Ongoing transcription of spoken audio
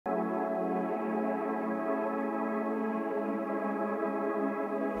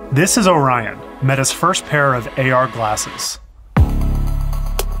This is Orion, Meta's first pair of AR glasses.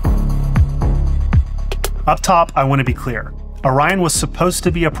 Up top, I want to be clear. Orion was supposed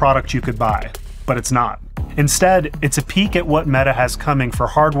to be a product you could buy, but it's not. Instead, it's a peek at what Meta has coming for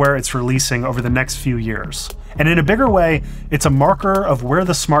hardware it's releasing over the next few years. And in a bigger way, it's a marker of where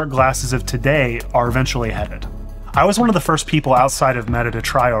the smart glasses of today are eventually headed. I was one of the first people outside of Meta to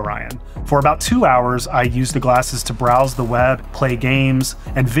try Orion. For about 2 hours, I used the glasses to browse the web, play games,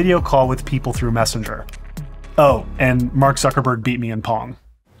 and video call with people through Messenger. Oh, and Mark Zuckerberg beat me in Pong.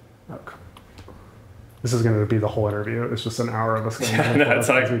 Okay. This is going to be the whole interview. It's just an hour of us going it's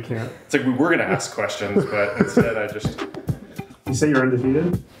like we can't. It's like we were going to ask questions, but instead I just... You say you're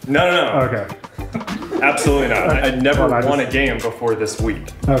undefeated? No. Okay. Absolutely not. I never won a game before this week.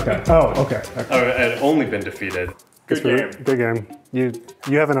 Okay. Oh, okay. I'd only been defeated. Good game. Good game.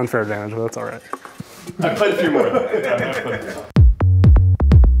 You have an unfair advantage, but that's all right. I played a few more.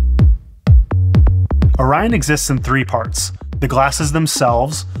 Orion exists in 3 parts. The glasses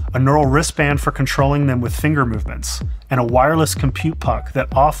themselves, a neural wristband for controlling them with finger movements, and a wireless compute puck that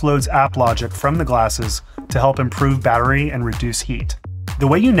offloads app logic from the glasses to help improve battery and reduce heat. The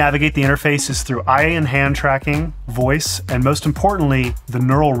way you navigate the interface is through eye and hand tracking, voice, and most importantly, the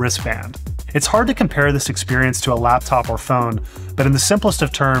neural wristband. It's hard to compare this experience to a laptop or phone, but in the simplest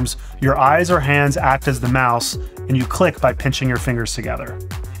of terms, your eyes or hands act as the mouse, and you click by pinching your fingers together.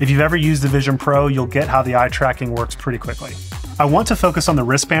 If you've ever used the Vision Pro, you'll get how the eye tracking works pretty quickly. I want to focus on the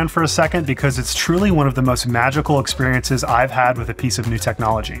wristband for a second because it's truly one of the most magical experiences I've had with a piece of new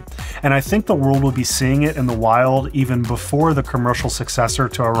technology. And I think the world will be seeing it in the wild even before the commercial successor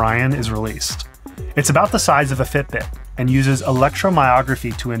to Orion is released. It's about the size of a Fitbit and uses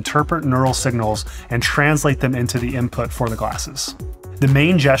electromyography to interpret neural signals and translate them into the input for the glasses. The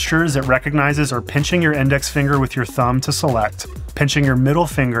main gestures it recognizes are pinching your index finger with your thumb to select, pinching your middle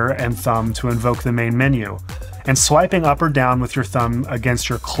finger and thumb to invoke the main menu, and swiping up or down with your thumb against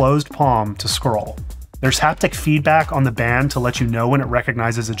your closed palm to scroll. There's haptic feedback on the band to let you know when it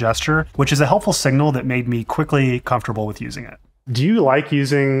recognizes a gesture, which is a helpful signal that made me quickly comfortable with using it. Do you like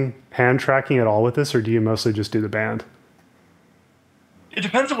using hand tracking at all with this, or do you mostly just do the band? It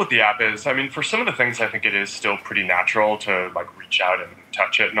depends on what the app is. I mean, for some of the things, I think it is still pretty natural to like reach out and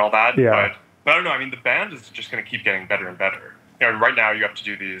touch it and all that. Yeah. But I don't know. I mean, the band is just going to keep getting better and better. You know, right now you have to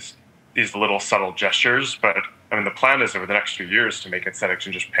do these little subtle gestures, but I mean, the plan is over the next few years to make it so that it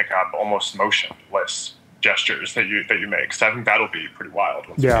can just pick up almost motionless gestures that you make. So I think that'll be pretty wild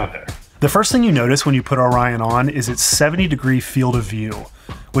once we get there. The first thing you notice when you put Orion on is its 70-degree field of view,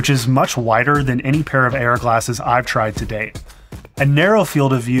 which is much wider than any pair of AR glasses I've tried to date. A narrow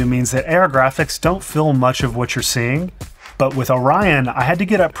field of view means that AR graphics don't film much of what you're seeing, but with Orion, I had to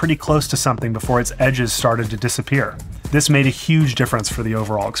get up pretty close to something before its edges started to disappear. This made a huge difference for the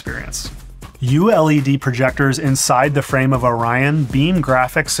overall experience. ULED projectors inside the frame of Orion beam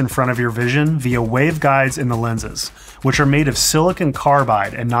graphics in front of your vision via waveguides in the lenses, which are made of silicon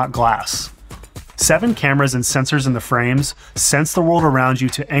carbide and not glass. 7 cameras and sensors in the frames sense the world around you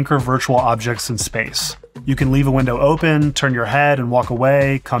to anchor virtual objects in space. You can leave a window open, turn your head and walk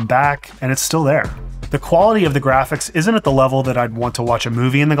away, come back, and it's still there. The quality of the graphics isn't at the level that I'd want to watch a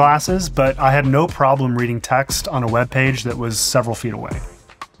movie in the glasses, but I had no problem reading text on a web page that was several feet away.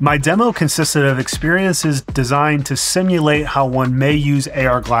 My demo consisted of experiences designed to simulate how one may use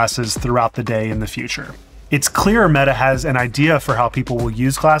AR glasses throughout the day in the future. It's clear Meta has an idea for how people will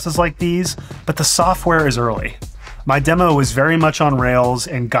use glasses like these, but the software is early. My demo was very much on rails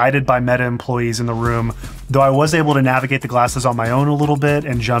and guided by Meta employees in the room, though I was able to navigate the glasses on my own a little bit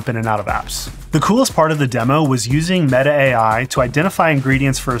and jump in and out of apps. The coolest part of the demo was using Meta AI to identify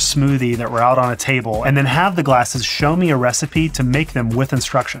ingredients for a smoothie that were out on a table and then have the glasses show me a recipe to make them with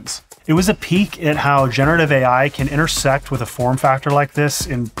instructions. It was a peek at how generative AI can intersect with a form factor like this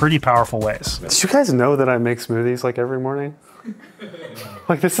in pretty powerful ways. Did you guys know that I make smoothies like every morning?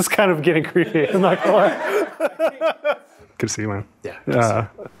 Like, this is kind of getting creepy. I'm not gonna lie. Good to see you, man. Yeah.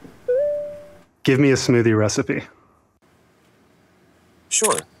 Give me a smoothie recipe.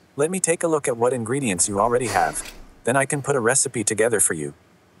 Sure. Let me take a look at what ingredients you already have. Then I can put a recipe together for you.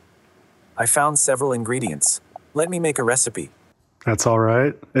 I found several ingredients. Let me make a recipe. That's all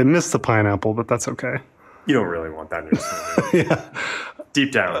right. It missed the pineapple, but that's okay. You don't really want that in your smoothie. Yeah.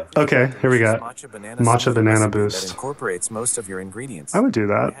 Deep down. Okay, here we go. Matcha banana That boost. incorporates most of your ingredients. I would do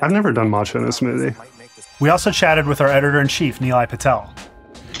that. I've never done matcha in a smoothie. We also chatted with our editor-in-chief, Nilay Patel.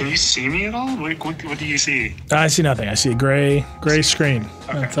 Can you see me at all? What do you see? I see nothing. I see a gray screen.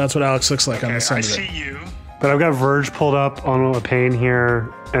 Okay. That's what Alex looks like on the side of it. I see you. But I've got Verge pulled up on a pane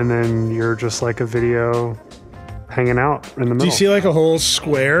here, and then you're just like a video hanging out in the middle. Do you see like a whole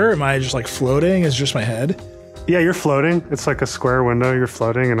square? Am I just like floating? Is it just my head? Yeah, you're floating. It's like a square window. You're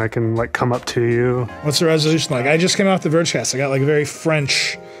floating, and I can like come up to you. What's the resolution like? I just came off the Vergecast. I got like a very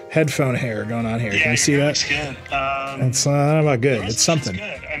French headphone hair going on here. Yeah, Can you see that? It's good. It's not about good. It's something.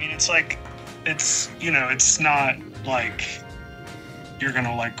 Good. I mean, it's like, you know, it's not like you're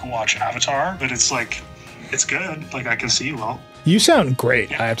gonna like watch Avatar, but it's like, it's good. Like I can see you well. You sound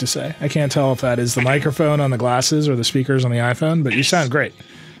great, I have to say. I can't tell if that is the microphone on the glasses or the speakers on the iPhone, but you sound great.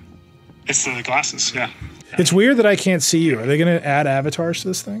 It's the glasses, yeah. It's weird that I can't see you. Are they going to add avatars to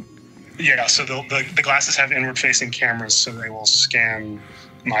this thing? Yeah, so the glasses have inward-facing cameras, so they will scan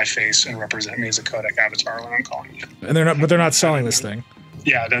my face and represent me as a codec avatar when I'm calling you. And they're not selling this thing.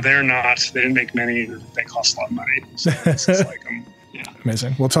 Yeah, they're not. They didn't make many. They cost a lot of money. So it's just like yeah.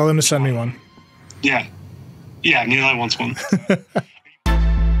 Amazing. We'll tell them to send me one. Yeah. Yeah, Nilay wants one.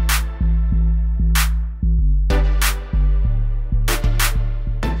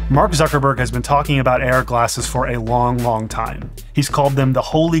 Mark Zuckerberg has been talking about AR glasses for a long, long time. He's called them the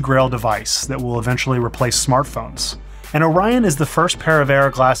holy grail device that will eventually replace smartphones. And Orion is the first pair of AR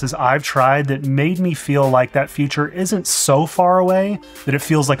glasses I've tried that made me feel like that future isn't so far away that it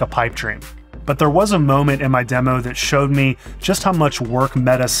feels like a pipe dream. But there was a moment in my demo that showed me just how much work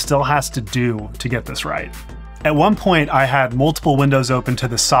Meta still has to do to get this right. At one point, I had multiple windows open to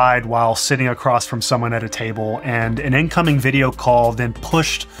the side while sitting across from someone at a table, and an incoming video call then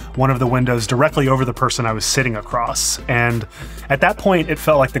pushed one of the windows directly over the person I was sitting across. And at that point, it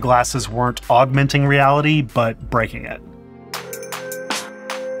felt like the glasses weren't augmenting reality, but breaking it.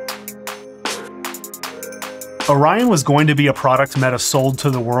 Orion was going to be a product Meta sold to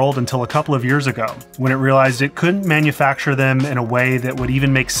the world until a couple of years ago, when it realized it couldn't manufacture them in a way that would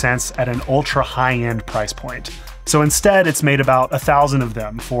even make sense at an ultra high-end price point. So instead, it's made about 1,000 of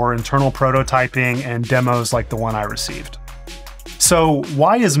them for internal prototyping and demos like the one I received. So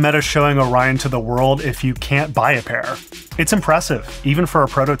why is Meta showing Orion to the world if you can't buy a pair? It's impressive, even for a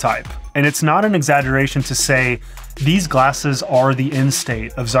prototype. And it's not an exaggeration to say these glasses are the end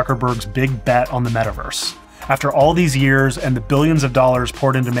state of Zuckerberg's big bet on the metaverse. After all these years and the billions of dollars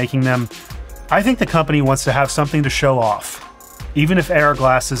poured into making them, I think the company wants to have something to show off, even if AR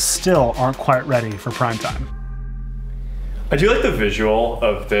glasses still aren't quite ready for prime time. I do like the visual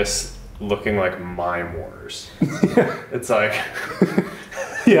of this looking like Mime Wars. It's like...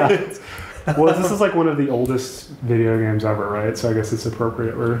 Yeah. Well, this is like one of the oldest video games ever, right? So I guess it's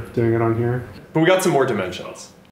appropriate we're doing it on here. But we got some more dimensions.